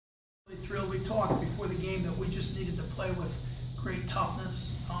thrilled. We talked before the game that we just needed to play with great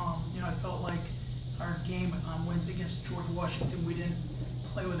toughness. You know, I felt like our game on Wednesday against George Washington, we didn't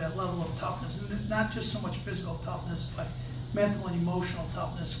play with that level of toughness, and not just so much physical toughness, but mental and emotional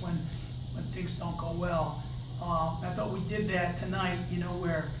toughness when things don't go well. I thought we did that tonight, you know,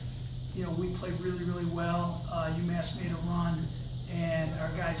 where, you know, we played really, really well. UMass made a run, and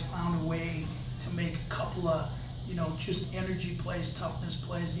our guys found a way to make a couple of, you know, just energy plays, toughness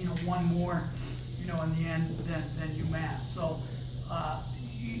plays, you know, one more, you know, in the end than UMass. So,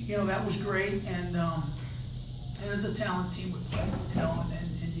 you know, that was great, and it was a talent team we played, you know,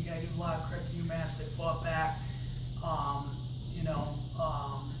 and you got to give a lot of credit to UMass. They fought back. You know,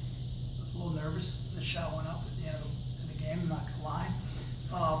 I was a little nervous. The shot went up at the end of the game, I'm not going to lie.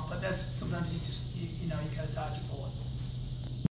 But that's sometimes you know, you got to dodge a bullet.